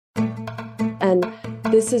And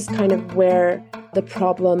this is kind of where the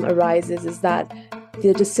problem arises, is that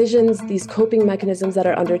the decisions, these coping mechanisms that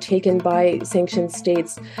are undertaken by sanctioned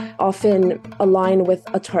states often align with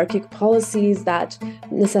autarkic policies that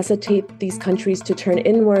necessitate these countries to turn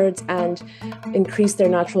inwards and increase their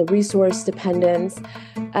natural resource dependence.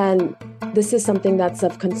 And this is something that's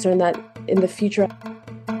of concern that in the future.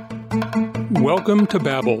 Welcome to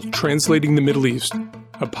Babel, Translating the Middle East,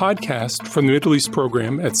 a podcast from the Middle East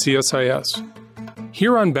program at CSIS.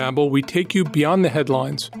 Here on Babel, we take you beyond the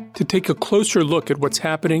headlines to take a closer look at what's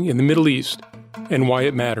happening in the Middle East and why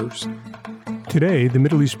it matters. Today, the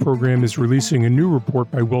Middle East program is releasing a new report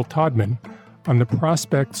by Will Todman on the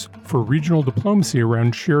prospects for regional diplomacy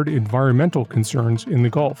around shared environmental concerns in the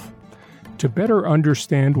Gulf. To better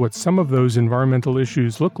understand what some of those environmental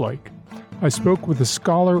issues look like, I spoke with a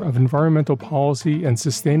scholar of environmental policy and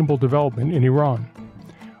sustainable development in Iran.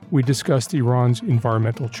 We discussed Iran's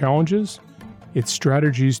environmental challenges, its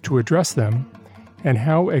strategies to address them, and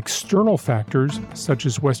how external factors, such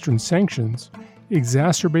as Western sanctions,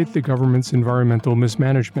 exacerbate the government's environmental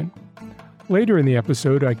mismanagement. Later in the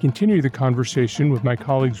episode, I continue the conversation with my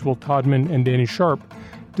colleagues Will Todman and Danny Sharp,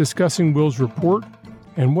 discussing Will's report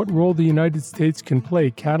and what role the United States can play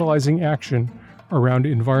catalyzing action around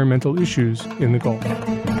environmental issues in the Gulf.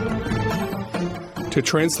 To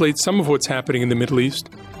translate some of what's happening in the Middle East,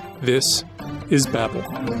 this is Babel.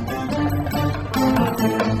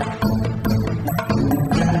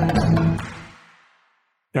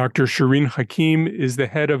 Dr. Shirin Hakim is the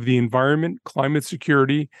head of the Environment, Climate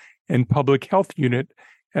Security, and Public Health Unit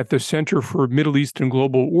at the Center for Middle East and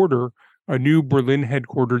Global Order, a new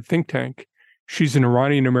Berlin-headquartered think tank. She's an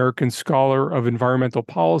Iranian-American scholar of environmental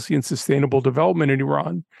policy and sustainable development in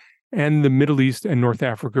Iran and the Middle East and North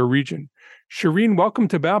Africa region. Shirin, welcome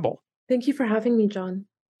to Babel. Thank you for having me, John.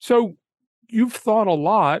 So you've thought a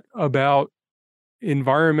lot about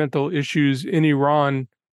environmental issues in Iran.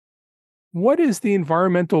 What is the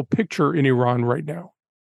environmental picture in Iran right now?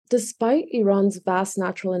 Despite Iran's vast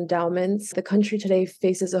natural endowments, the country today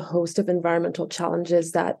faces a host of environmental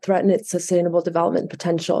challenges that threaten its sustainable development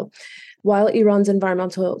potential. While Iran's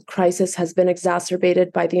environmental crisis has been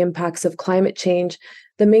exacerbated by the impacts of climate change,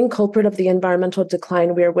 the main culprit of the environmental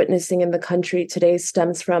decline we are witnessing in the country today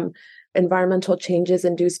stems from environmental changes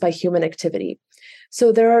induced by human activity.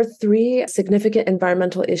 So there are three significant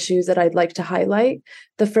environmental issues that I'd like to highlight.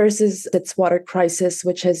 The first is its water crisis,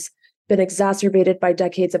 which has been exacerbated by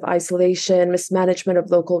decades of isolation, mismanagement of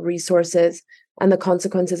local resources, and the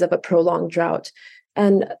consequences of a prolonged drought.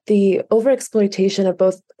 And the overexploitation of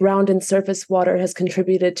both ground and surface water has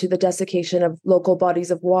contributed to the desiccation of local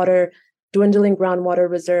bodies of water, dwindling groundwater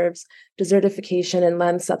reserves, desertification, and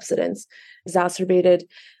land subsidence, exacerbated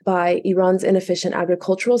by Iran's inefficient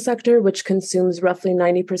agricultural sector, which consumes roughly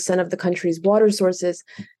 90% of the country's water sources.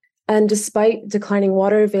 And despite declining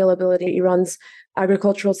water availability, Iran's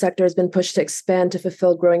agricultural sector has been pushed to expand to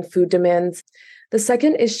fulfill growing food demands. The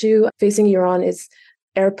second issue facing Iran is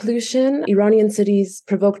air pollution. Iranian cities,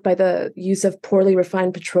 provoked by the use of poorly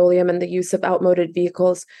refined petroleum and the use of outmoded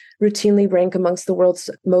vehicles, routinely rank amongst the world's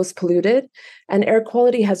most polluted. And air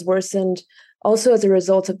quality has worsened also as a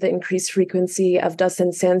result of the increased frequency of dust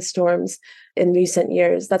and sandstorms in recent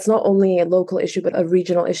years. That's not only a local issue, but a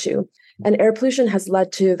regional issue. And air pollution has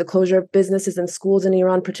led to the closure of businesses and schools in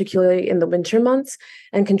Iran, particularly in the winter months,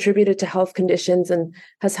 and contributed to health conditions and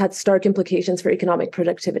has had stark implications for economic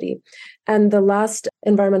productivity. And the last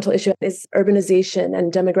environmental issue is urbanization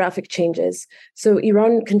and demographic changes. So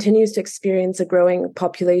Iran continues to experience a growing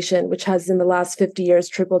population, which has in the last 50 years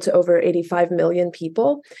tripled to over 85 million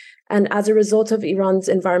people. And as a result of Iran's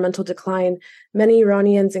environmental decline, many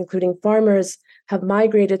Iranians, including farmers, have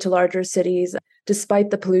migrated to larger cities despite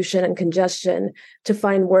the pollution and congestion to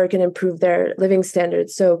find work and improve their living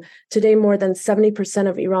standards. So today, more than 70%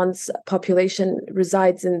 of Iran's population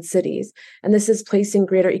resides in cities, and this is placing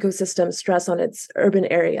greater ecosystem stress on its urban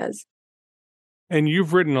areas. And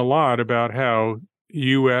you've written a lot about how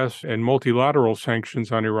U.S. and multilateral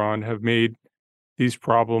sanctions on Iran have made these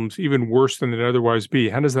problems even worse than they'd otherwise be.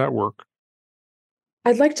 How does that work?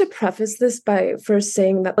 I'd like to preface this by first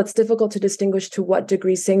saying that it's difficult to distinguish to what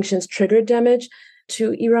degree sanctions triggered damage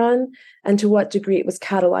to Iran and to what degree it was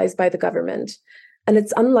catalyzed by the government. And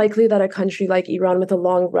it's unlikely that a country like Iran with a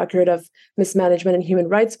long record of mismanagement and human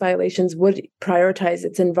rights violations would prioritize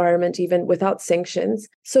its environment even without sanctions.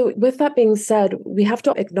 So with that being said, we have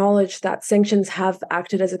to acknowledge that sanctions have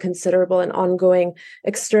acted as a considerable and ongoing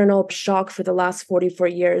external shock for the last 44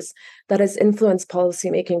 years that has influenced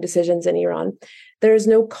policymaking decisions in Iran. there is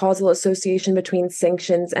no causal association between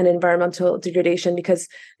sanctions and environmental degradation because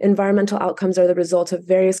environmental outcomes are the result of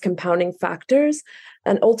various compounding factors.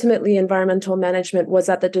 And ultimately, environmental management was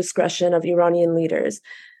at the discretion of Iranian leaders.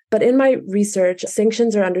 But in my research,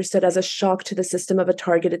 sanctions are understood as a shock to the system of a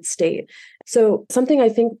targeted state. So something I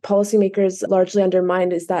think policymakers largely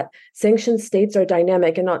undermined is that sanctioned states are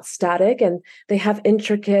dynamic and not static, and they have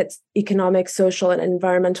intricate economic, social, and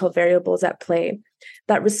environmental variables at play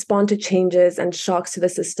that respond to changes and shocks to the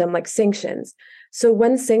system like sanctions. So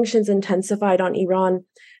when sanctions intensified on Iran,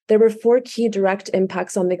 there were four key direct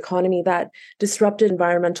impacts on the economy that disrupted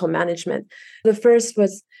environmental management. The first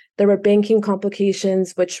was there were banking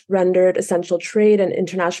complications, which rendered essential trade and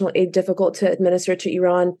international aid difficult to administer to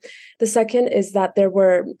Iran. The second is that there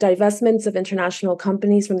were divestments of international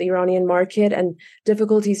companies from the Iranian market and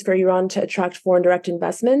difficulties for Iran to attract foreign direct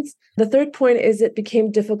investments. The third point is it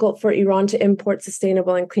became difficult for Iran to import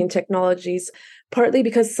sustainable and clean technologies, partly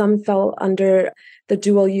because some fell under the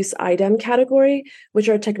dual-use item category, which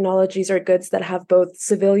are technologies or goods that have both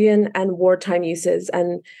civilian and wartime uses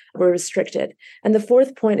and were restricted. And the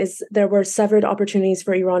fourth point is there were severed opportunities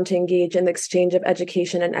for Iran to engage in the exchange of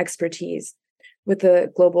education and expertise with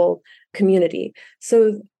the global community.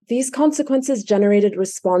 So these consequences generated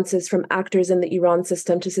responses from actors in the Iran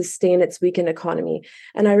system to sustain its weakened economy.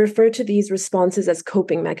 And I refer to these responses as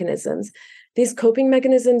coping mechanisms. These coping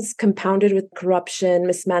mechanisms compounded with corruption,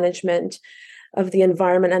 mismanagement of the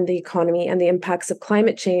environment and the economy, and the impacts of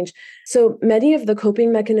climate change. So many of the coping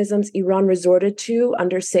mechanisms Iran resorted to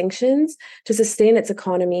under sanctions to sustain its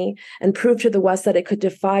economy and prove to the West that it could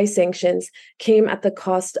defy sanctions came at the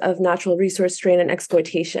cost of natural resource strain and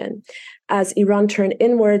exploitation, as Iran turned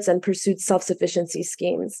inwards and pursued self-sufficiency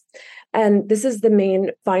schemes. And this is the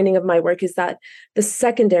main finding of my work, is that the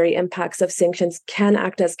secondary impacts of sanctions can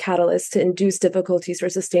act as catalysts to induce difficulties for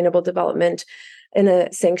sustainable development in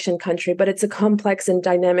a sanctioned country. But it's a complex and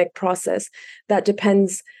dynamic process that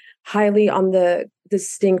depends highly on the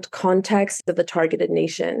distinct context of the targeted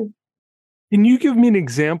nation. Can you give me an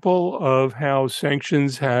example of how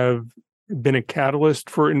sanctions have been a catalyst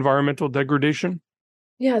for environmental degradation?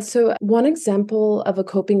 Yeah, so one example of a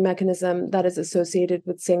coping mechanism that is associated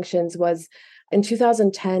with sanctions was in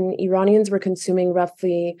 2010, Iranians were consuming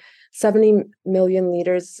roughly 70 million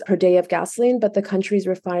liters per day of gasoline, but the country's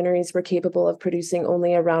refineries were capable of producing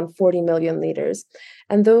only around 40 million liters.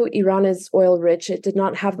 And though Iran is oil rich, it did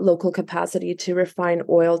not have local capacity to refine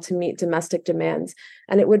oil to meet domestic demands.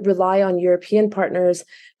 And it would rely on European partners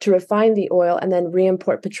to refine the oil and then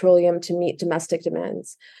re-import petroleum to meet domestic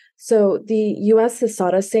demands. So the US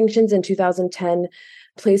CISADA sanctions in 2010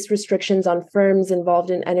 placed restrictions on firms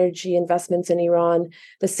involved in energy investments in Iran,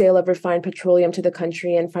 the sale of refined petroleum to the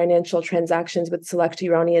country, and financial transactions with select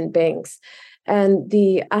Iranian banks. And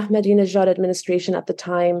the Ahmadinejad administration at the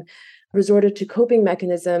time resorted to coping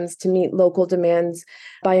mechanisms to meet local demands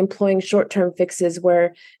by employing short-term fixes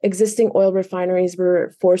where existing oil refineries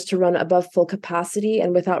were forced to run above full capacity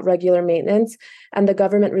and without regular maintenance. And the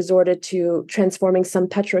government resorted to transforming some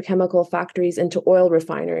petrochemical factories into oil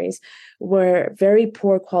refineries, where very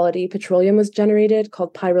poor quality petroleum was generated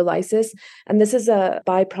called pyrolysis. And this is a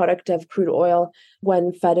byproduct of crude oil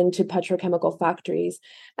when fed into petrochemical factories.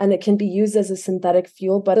 And it can be used as a synthetic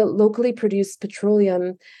fuel, but a locally produced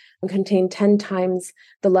petroleum contained 10 times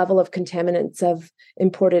the level of contaminants of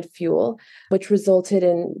imported fuel, which resulted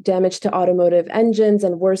in damage to automotive engines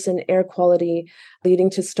and worsened air quality, leading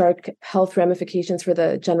to stark health ramifications for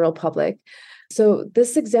the general public. So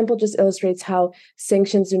this example just illustrates how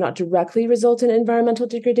sanctions do not directly result in environmental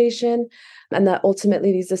degradation, and that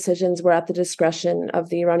ultimately these decisions were at the discretion of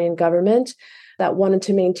the Iranian government that wanted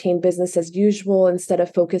to maintain business as usual instead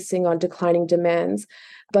of focusing on declining demands.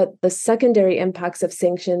 But the secondary impacts of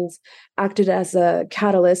sanctions acted as a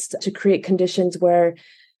catalyst to create conditions where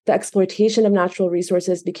the exploitation of natural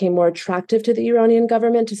resources became more attractive to the Iranian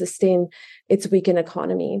government to sustain its weakened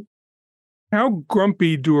economy. How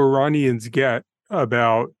grumpy do Iranians get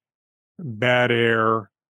about bad air,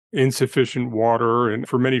 insufficient water? And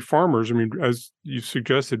for many farmers, I mean, as you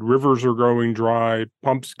suggested, rivers are growing dry,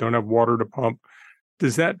 pumps don't have water to pump.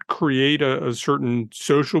 Does that create a certain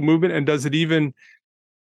social movement? And does it even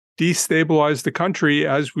destabilize the country,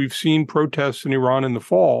 as we've seen protests in Iran in the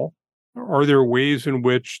fall? Are there ways in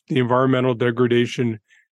which the environmental degradation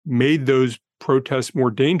made those protests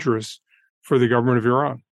more dangerous for the government of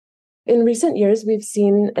Iran? In recent years, we've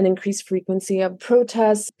seen an increased frequency of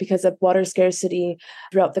protests because of water scarcity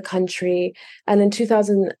throughout the country. And in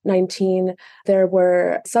 2019, there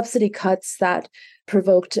were subsidy cuts that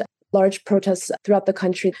provoked large protests throughout the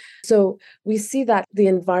country. So we see that the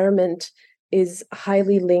environment is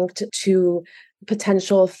highly linked to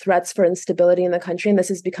potential threats for instability in the country, and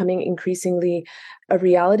this is becoming increasingly a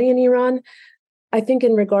reality in Iran. I think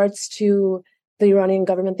in regards to the Iranian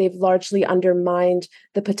government, they've largely undermined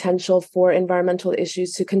the potential for environmental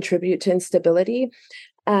issues to contribute to instability.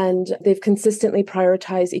 And they've consistently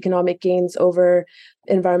prioritized economic gains over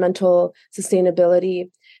environmental sustainability.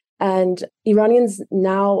 And Iranians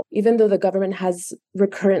now, even though the government has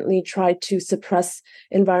recurrently tried to suppress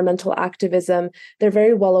environmental activism, they're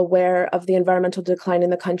very well aware of the environmental decline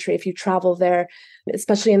in the country. If you travel there,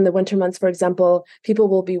 especially in the winter months, for example, people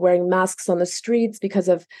will be wearing masks on the streets because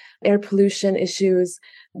of air pollution issues.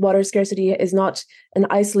 Water scarcity is not an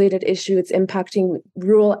isolated issue. It's impacting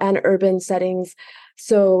rural and urban settings.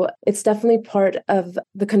 So it's definitely part of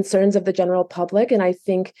the concerns of the general public. And I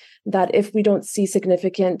think that if we don't see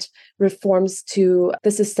significant reforms to the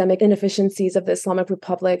systemic inefficiencies of the Islamic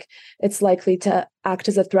Republic, it's likely to act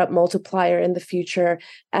as a threat multiplier in the future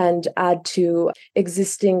and add to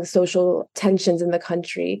existing social tensions in the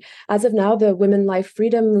country. As of now, the Women Life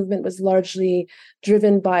Freedom movement was largely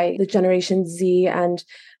driven by the Generation Z, and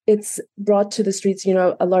it's brought to the streets,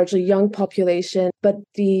 a largely young population, but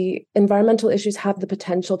the environmental issues have the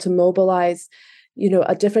potential to mobilize,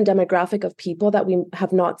 a different demographic of people that we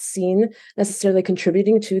have not seen necessarily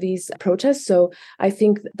contributing to these protests. So I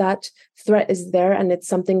think that threat is there, and it's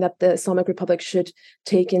something that the Islamic Republic should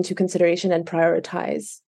take into consideration and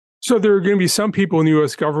prioritize. So there are going to be some people in the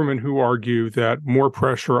U.S. government who argue that more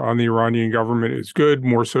pressure on the Iranian government is good,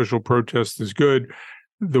 more social protest is good.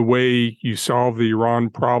 The way you solve the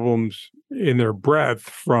Iran problems in their breadth,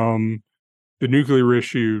 from the nuclear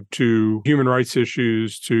issue to human rights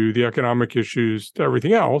issues to the economic issues to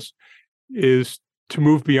everything else, is to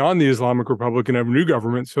move beyond the Islamic Republic and have a new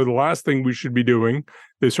government. So the last thing we should be doing,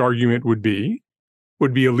 this argument would be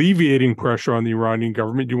alleviating pressure on the Iranian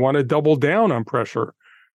government. You want to double down on pressure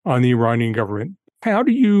on the Iranian government. How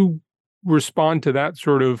do you respond to that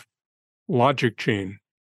sort of logic chain?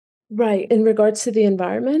 Right. In regards to the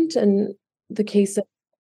environment and the case of,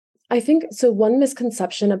 I think, so one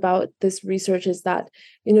misconception about this research is that,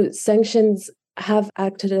 sanctions have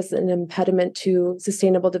acted as an impediment to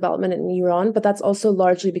sustainable development in Iran, but that's also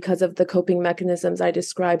largely because of the coping mechanisms I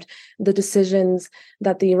described, the decisions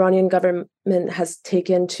that the Iranian government has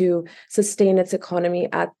taken to sustain its economy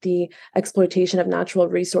at the exploitation of natural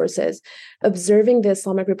resources. Observing the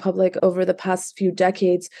Islamic Republic over the past few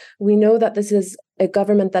decades, we know that this is a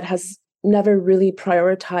government that has never really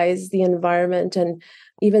prioritized the environment. And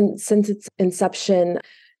even since its inception,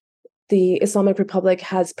 the Islamic Republic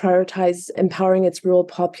has prioritized empowering its rural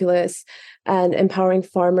populace and empowering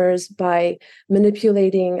farmers by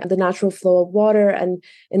manipulating the natural flow of water and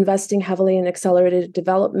investing heavily in accelerated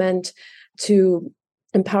development to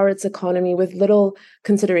empower its economy with little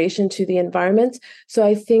consideration to the environment. So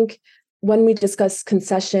I think when we discuss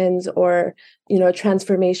concessions or, a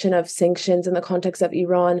transformation of sanctions in the context of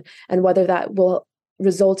Iran and whether that will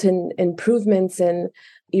result in improvements in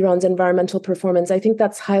Iran's environmental performance, I think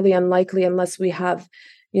that's highly unlikely unless we have,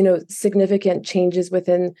 significant changes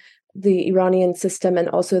within the Iranian system and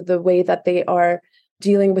also the way that they are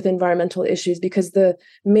dealing with environmental issues, because the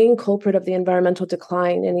main culprit of the environmental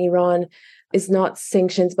decline in Iran is not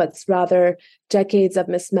sanctions, but rather decades of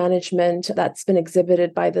mismanagement that's been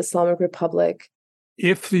exhibited by the Islamic Republic.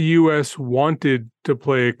 If the U.S. wanted to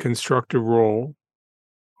play a constructive role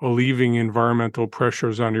alleviating environmental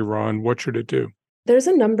pressures on Iran, what should it do? There's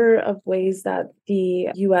a number of ways that the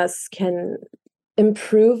U.S. can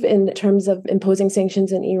improve in terms of imposing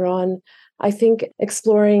sanctions in Iran. I think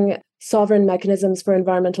exploring sovereign mechanisms for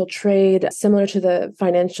environmental trade, similar to the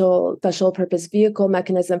financial special purpose vehicle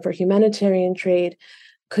mechanism for humanitarian trade,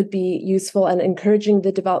 could be useful, and encouraging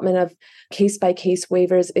the development of case-by-case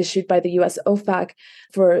waivers issued by the U.S. OFAC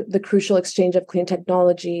for the crucial exchange of clean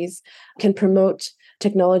technologies can promote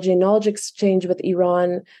technology and knowledge exchange with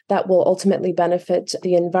Iran that will ultimately benefit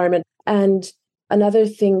the environment. And another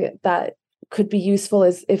thing that could be useful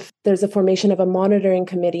is if there's a formation of a monitoring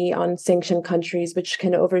committee on sanctioned countries, which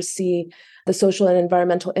can oversee the social and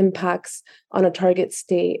environmental impacts on a target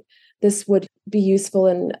state. This would be useful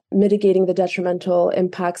in mitigating the detrimental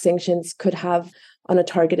impact sanctions could have on a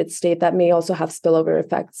targeted state that may also have spillover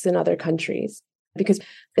effects in other countries. Because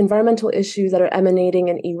environmental issues that are emanating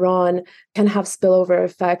in Iran can have spillover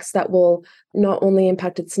effects that will not only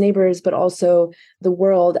impact its neighbors, but also the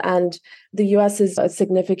world. And the US is a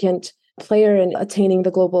significant player in attaining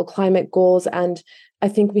the global climate goals. And I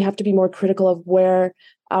think we have to be more critical of where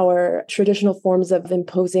our traditional forms of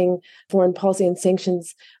imposing foreign policy and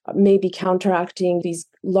sanctions may be counteracting these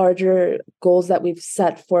larger goals that we've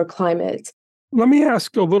set for climate. Let me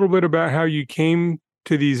ask a little bit about how you came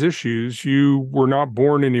to these issues. You were not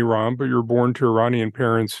born in Iran, but you were born to Iranian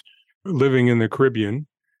parents living in the Caribbean.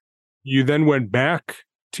 You then went back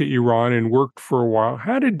to Iran and worked for a while.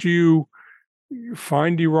 How did you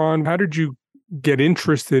find Iran? How did you get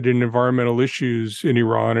interested in environmental issues in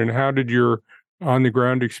Iran? And how did your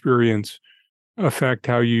on-the-ground experience affect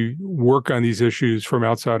how you work on these issues from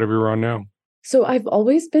outside of Iran now? So I've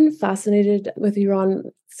always been fascinated with Iran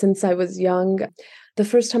since I was young. The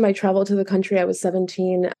first time I traveled to the country, I was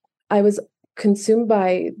 17. I was consumed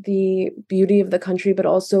by the beauty of the country, but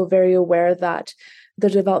also very aware that the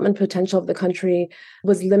development potential of the country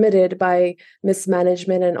was limited by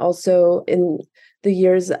mismanagement, and also in the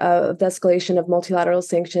years of the escalation of multilateral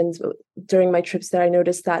sanctions. During my trips there, I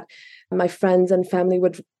noticed that my friends and family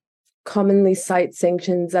would commonly cite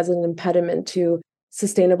sanctions as an impediment to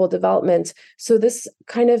sustainable development. So this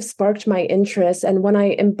kind of sparked my interest. And when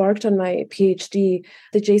I embarked on my PhD,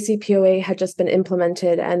 the JCPOA had just been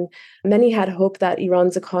implemented, and many had hoped that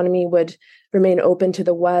Iran's economy would remain open to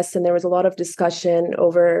the West. And there was a lot of discussion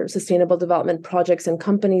over sustainable development projects and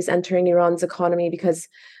companies entering Iran's economy because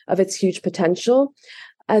of its huge potential.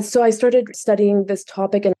 So I started studying this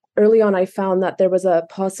topic, and early on I found that there was a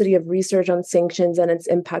paucity of research on sanctions and its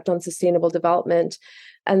impact on sustainable development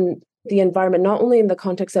and the environment, not only in the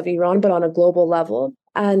context of Iran, but on a global level.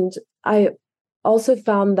 And I also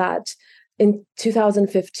found that in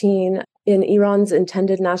 2015, in Iran's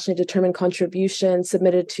intended nationally determined contribution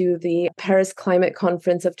submitted to the Paris Climate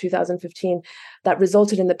Conference of 2015 that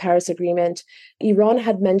resulted in the Paris Agreement, Iran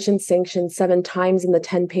had mentioned sanctions 7 times in the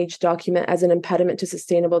 10-page document as an impediment to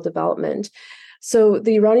sustainable development. So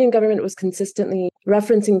the Iranian government was consistently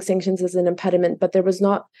referencing sanctions as an impediment, but there was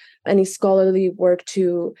not any scholarly work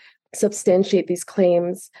to substantiate these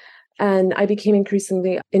claims. And I became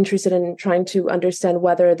increasingly interested in trying to understand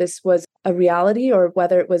whether this was a reality or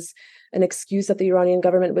whether it was an excuse that the Iranian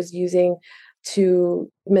government was using to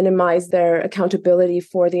minimize their accountability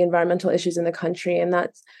for the environmental issues in the country. And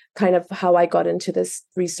that's kind of how I got into this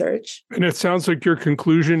research. And it sounds like your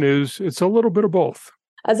conclusion is it's a little bit of both.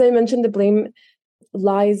 As I mentioned, the blame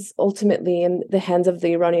lies ultimately in the hands of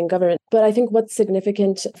the Iranian government. But I think what's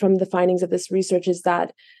significant from the findings of this research is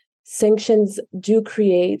that sanctions do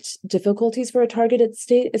create difficulties for a targeted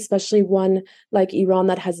state, especially one like Iran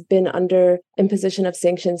that has been under imposition of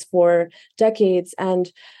sanctions for decades.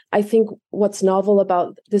 And I think what's novel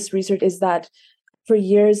about this research is that for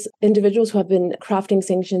years, individuals who have been crafting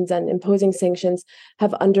sanctions and imposing sanctions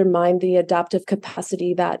have undermined the adaptive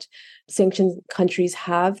capacity that sanctioned countries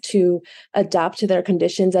have to adapt to their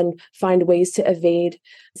conditions and find ways to evade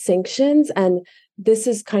sanctions. And this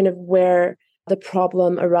is kind of where the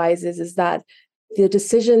problem arises, is that the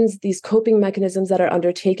decisions, these coping mechanisms that are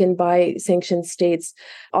undertaken by sanctioned states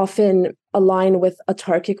often align with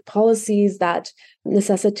autarkic policies that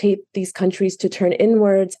necessitate these countries to turn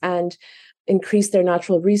inwards and increase their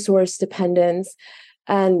natural resource dependence.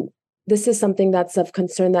 And this is something that's of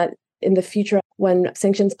concern, that in the future, when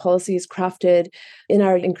sanctions policy is crafted in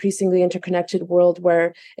our increasingly interconnected world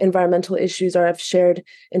where environmental issues are of shared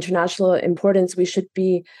international importance, we should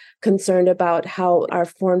be concerned about how our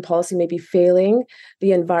foreign policy may be failing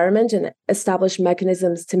the environment and establish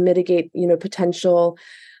mechanisms to mitigate, potential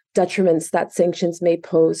detriments that sanctions may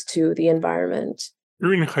pose to the environment.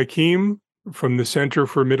 Shirin Hakim from the Center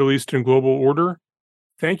for Middle East and Global Order,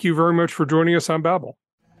 thank you very much for joining us on Babel.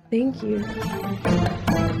 Thank you.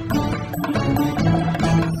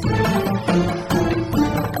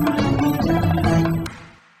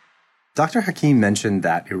 Dr. Hakim mentioned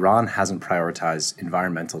that Iran hasn't prioritized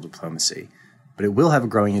environmental diplomacy, but it will have a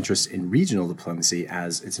growing interest in regional diplomacy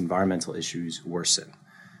as its environmental issues worsen.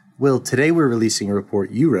 Will, today we're releasing a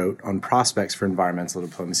report you wrote on prospects for environmental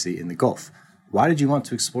diplomacy in the Gulf. Why did you want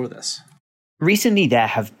to explore this? Recently, there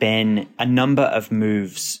have been a number of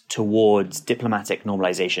moves towards diplomatic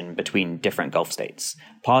normalization between different Gulf states.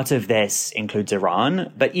 Part of this includes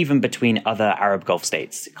Iran, but even between other Arab Gulf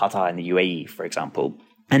states, Qatar and the UAE, for example.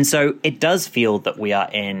 And so it does feel that we are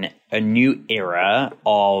in a new era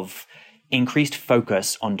of increased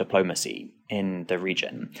focus on diplomacy in the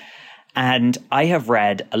region. And I have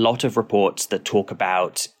read a lot of reports that talk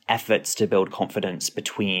about efforts to build confidence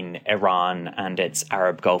between Iran and its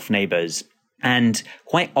Arab Gulf neighbors. And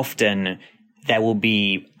quite often there will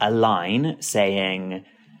be a line saying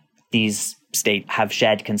these states have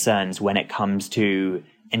shared concerns when it comes to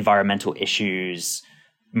environmental issues,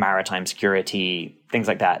 maritime security, things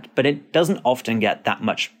like that. But it doesn't often get that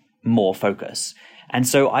much more focus. And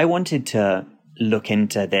so I wanted to look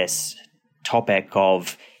into this topic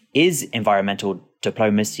of, is environmental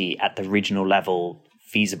diplomacy at the regional level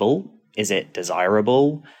feasible? Is it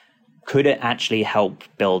desirable? could it actually help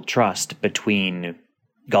build trust between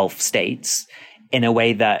Gulf states in a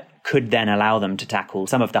way that could then allow them to tackle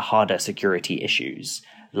some of the harder security issues,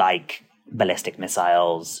 like ballistic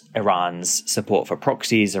missiles, Iran's support for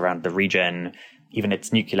proxies around the region, even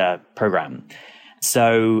its nuclear program.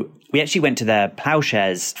 So we actually went to the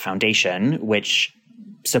Plowshares Foundation, which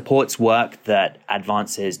supports work that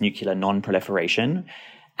advances nuclear non-proliferation,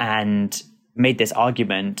 and made this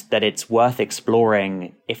argument that it's worth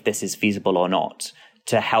exploring if this is feasible or not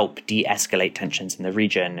to help de-escalate tensions in the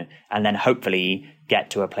region and then hopefully get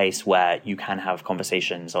to a place where you can have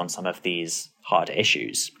conversations on some of these harder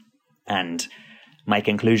issues. And my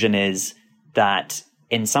conclusion is that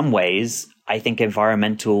in some ways, I think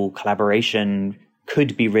environmental collaboration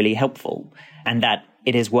could be really helpful and that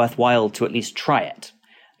it is worthwhile to at least try it.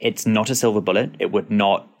 It's not a silver bullet. It would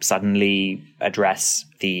not suddenly address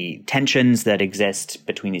the tensions that exist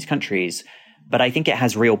between these countries. But I think it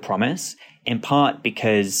has real promise, in part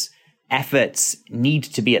because efforts need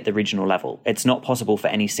to be at the regional level. It's not possible for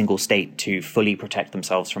any single state to fully protect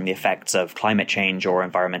themselves from the effects of climate change or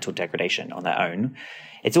environmental degradation on their own.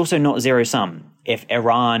 It's also not zero-sum. If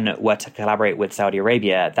Iran were to collaborate with Saudi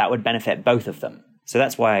Arabia, that would benefit both of them. So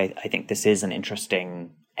that's why I think this is an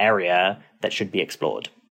interesting area that should be explored.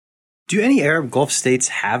 Do any Arab Gulf states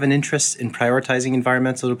have an interest in prioritizing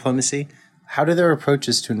environmental diplomacy? How do their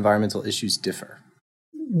approaches to environmental issues differ?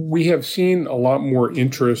 We have seen a lot more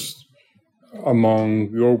interest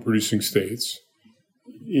among the oil-producing states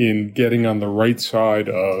in getting on the right side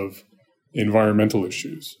of environmental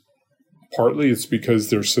issues. Partly it's because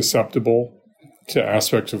they're susceptible to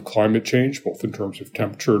aspects of climate change, both in terms of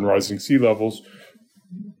temperature and rising sea levels.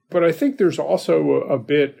 But I think there's also a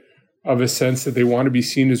bit of a sense that they want to be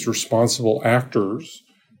seen as responsible actors,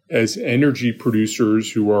 as energy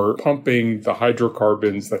producers who are pumping the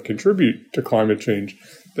hydrocarbons that contribute to climate change,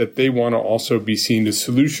 that they want to also be seen as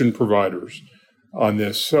solution providers on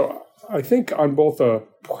this. So I think on both a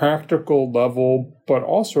practical level, but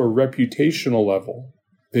also a reputational level,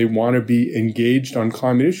 they want to be engaged on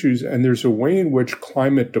climate issues. And there's a way in which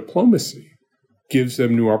climate diplomacy gives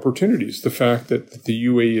them new opportunities. The fact that the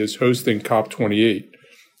UAE is hosting COP28,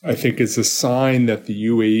 I think, is a sign that the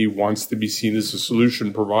UAE wants to be seen as a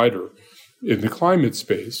solution provider in the climate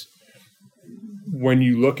space. When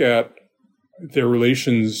you look at their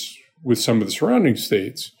relations with some of the surrounding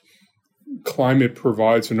states, climate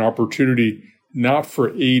provides an opportunity not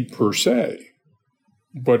for aid per se,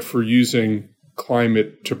 but for using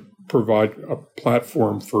climate to provide a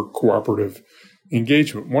platform for cooperative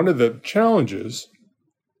engagement. One of the challenges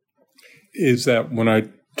is that when I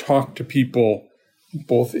talk to people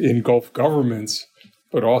both in Gulf governments,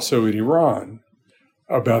 but also in Iran,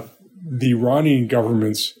 about the Iranian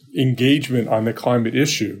government's engagement on the climate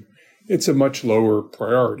issue, it's a much lower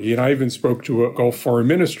priority. And I even spoke to a Gulf foreign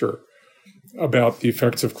minister about the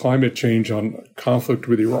effects of climate change on conflict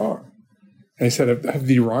with Iran. And I said, have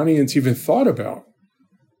the Iranians even thought about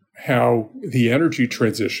how the energy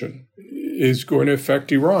transition is going to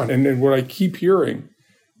affect Iran? And what I keep hearing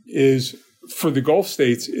is, for the Gulf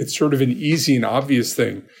states, it's sort of an easy and obvious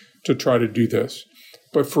thing to try to do this.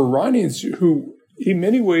 But for Iranians who, in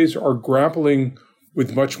many ways, are grappling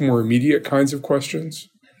with much more immediate kinds of questions,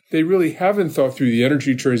 they really haven't thought through the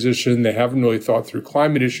energy transition. They haven't really thought through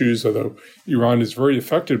climate issues, although Iran is very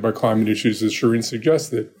affected by climate issues, as Shirin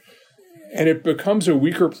suggested. And it becomes a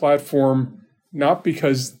weaker platform, not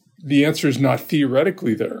because the answer is not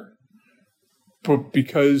theoretically there, but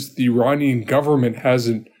because the Iranian government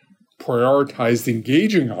hasn't prioritized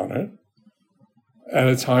engaging on it at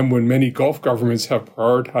a time when many Gulf governments have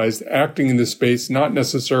prioritized acting in this space, not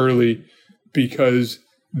necessarily because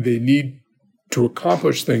they need to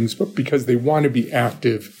accomplish things, but because they want to be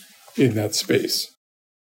active in that space.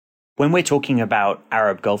 When we're talking about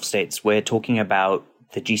Arab Gulf states, we're talking about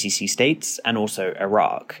the GCC states and also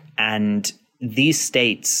Iraq. And these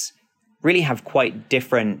states really have quite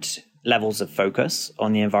different levels of focus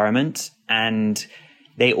on the environment, and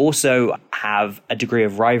they also have a degree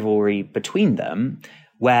of rivalry between them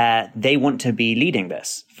where they want to be leading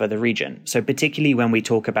this for the region. So particularly when we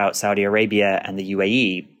talk about Saudi Arabia and the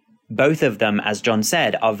UAE, both of them, as John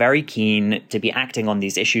said, are very keen to be acting on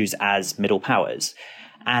these issues as middle powers.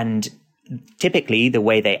 And typically the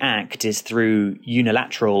way they act is through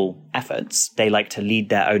unilateral efforts. They like to lead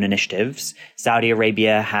their own initiatives. Saudi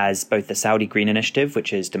Arabia has both the Saudi Green Initiative,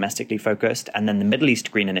 which is domestically focused, and then the Middle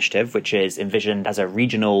East Green Initiative, which is envisioned as a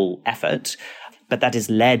regional effort. But that is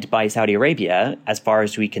led by Saudi Arabia, as far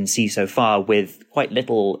as we can see so far, with quite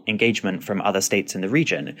little engagement from other states in the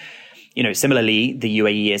region. Similarly, the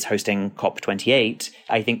UAE is hosting COP28.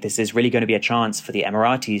 I think this is really going to be a chance for the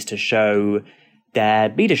Emiratis to show their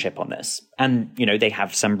leadership on this. And, they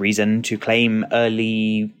have some reason to claim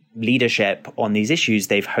early leadership on these issues.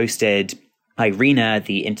 They've hosted IRENA,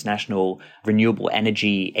 the International Renewable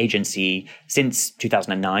Energy Agency, since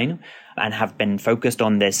 2009 and have been focused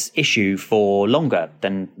on this issue for longer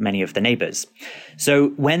than many of the neighbors. So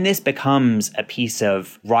when this becomes a piece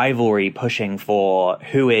of rivalry pushing for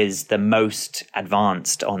who is the most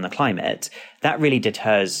advanced on the climate, that really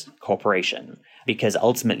deters cooperation, because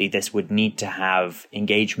ultimately this would need to have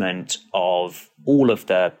engagement of all of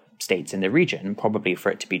the states in the region, probably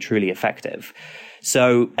for it to be truly effective.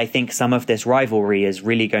 So I think some of this rivalry is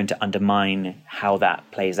really going to undermine how that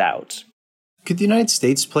plays out. Could the United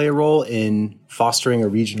States play a role in fostering a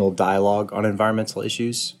regional dialogue on environmental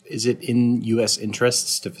issues? Is it in U.S.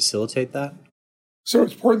 interests to facilitate that? So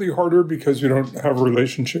it's partly harder because we don't have a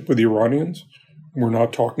relationship with the Iranians. We're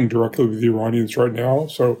not talking directly with the Iranians right now.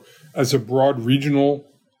 So as a broad regional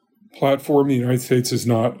platform, the United States is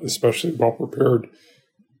not especially well prepared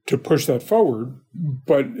to push that forward,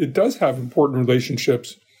 but it does have important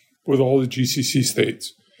relationships with all the GCC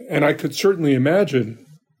states. And I could certainly imagine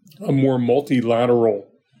a more multilateral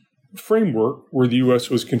framework where the U.S.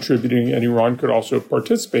 was contributing and Iran could also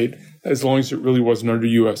participate, as long as it really wasn't under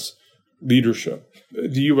U.S. leadership.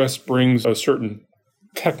 The U.S. brings a certain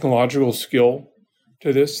technological skill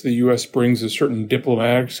to this. The U.S. brings a certain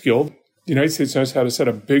diplomatic skill. The United States knows how to set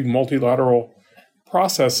up big multilateral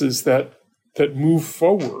processes that move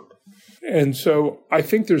forward. And so I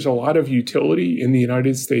think there's a lot of utility in the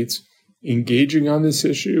United States engaging on this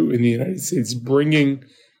issue, in the United States bringing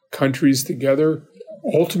countries together.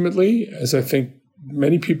 Ultimately, as I think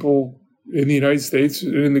many people in the United States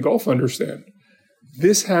and in the Gulf understand,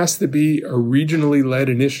 this has to be a regionally led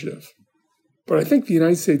initiative. But I think the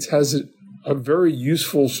United States has a very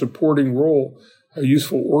useful supporting role, a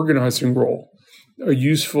useful organizing role, a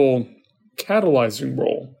useful catalyzing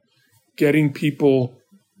role, getting people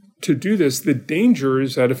to do this. The danger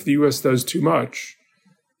is that if the U.S. does too much,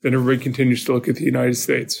 then everybody continues to look at the United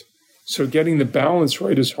States. So getting the balance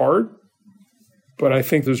right is hard, but I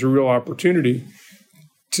think there's a real opportunity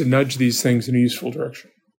to nudge these things in a useful direction.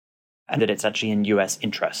 And that it's actually in U.S.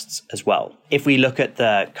 interests as well. If we look at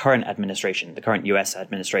the current administration, the current U.S.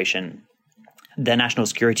 administration, the national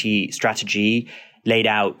security strategy laid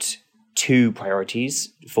out two priorities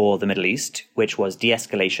for the Middle East, which was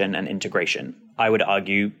de-escalation and integration. I would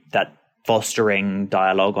argue that fostering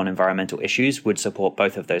dialogue on environmental issues would support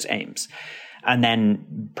both of those aims. And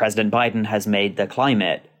then President Biden has made the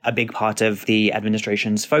climate a big part of the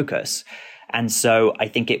administration's focus. And so I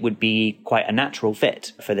think it would be quite a natural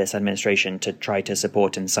fit for this administration to try to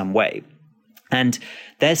support in some way. And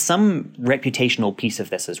there's some reputational piece of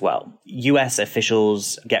this as well. US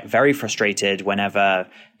officials get very frustrated whenever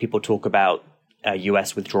people talk about a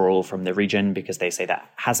US withdrawal from the region, because they say that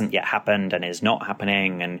hasn't yet happened and is not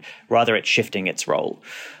happening, and rather it's shifting its role.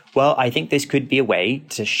 Well, I think this could be a way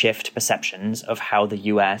to shift perceptions of how the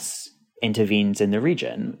US intervenes in the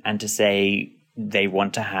region, and to say they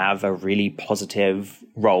want to have a really positive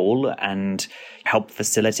role and help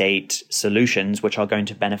facilitate solutions which are going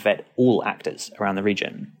to benefit all actors around the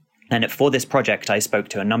region. And for this project, I spoke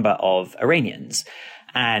to a number of Iranians,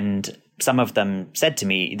 and some of them said to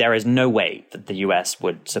me, there is no way that the US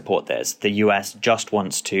would support this. The US just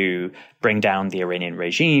wants to bring down the Iranian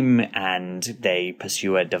regime, and they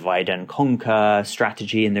pursue a divide and conquer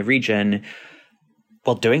strategy in the region.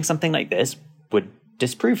 Well, doing something like this would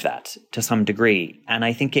disprove that to some degree. And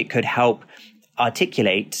I think it could help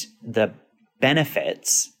articulate the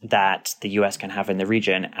benefits that the US can have in the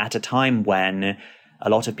region at a time when a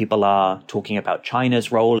lot of people are talking about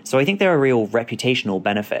China's role. So I think there are real reputational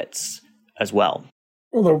benefits as well.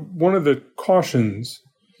 Although one of the cautions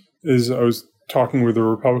is, I was talking with a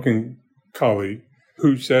Republican colleague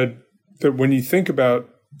who said that when you think about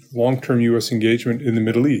long-term U.S. engagement in the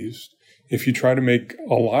Middle East, if you try to make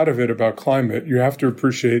a lot of it about climate, you have to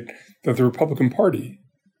appreciate that the Republican Party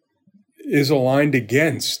is aligned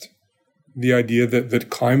against the idea that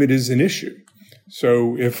climate is an issue.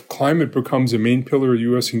 So if climate becomes a main pillar of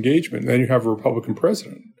U.S. engagement, then you have a Republican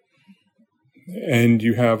president. And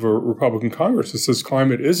you have a Republican Congress that says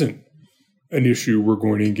climate isn't an issue we're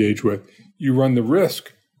going to engage with. You run the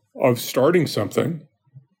risk of starting something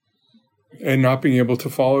and not being able to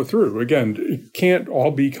follow through. Again, it can't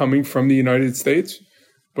all be coming from the United States,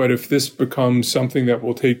 but if this becomes something that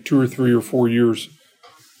will take 2 or 3 or 4 years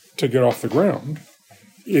to get off the ground,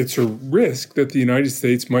 it's a risk that the United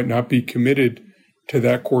States might not be committed to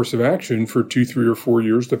that course of action for 2, 3, or 4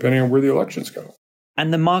 years, depending on where the elections go.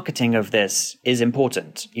 And the marketing of this is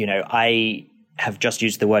important. I have just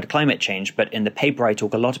used the word climate change, but in the paper I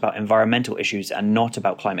talk a lot about environmental issues and not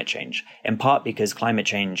about climate change, in part because climate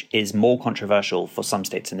change is more controversial for some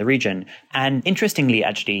states in the region. And interestingly,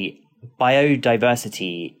 actually,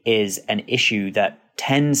 biodiversity is an issue that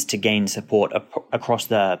tends to gain support across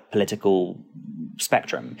the political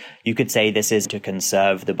spectrum. You could say this is to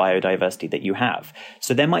conserve the biodiversity that you have.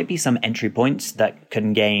 So there might be some entry points that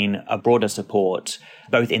can gain a broader support,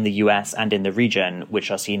 both in the US and in the region,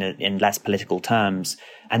 which are seen in less political terms.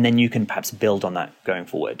 And then you can perhaps build on that going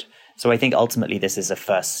forward. So I think ultimately this is a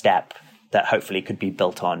first step that hopefully could be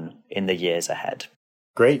built on in the years ahead.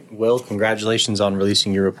 Great. Will, congratulations on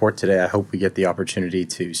releasing your report today. I hope we get the opportunity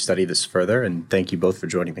to study this further. And thank you both for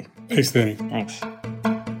joining me. Thanks, Danny. Thanks.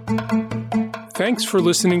 Thanks for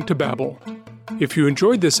listening to Babel. If you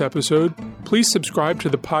enjoyed this episode, please subscribe to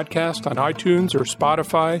the podcast on iTunes or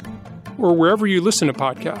Spotify or wherever you listen to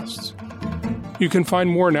podcasts. You can find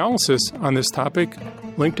more analysis on this topic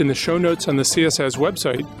linked in the show notes on the CSIS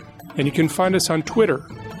website, and you can find us on Twitter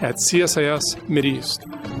at CSIS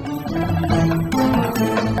Mideast.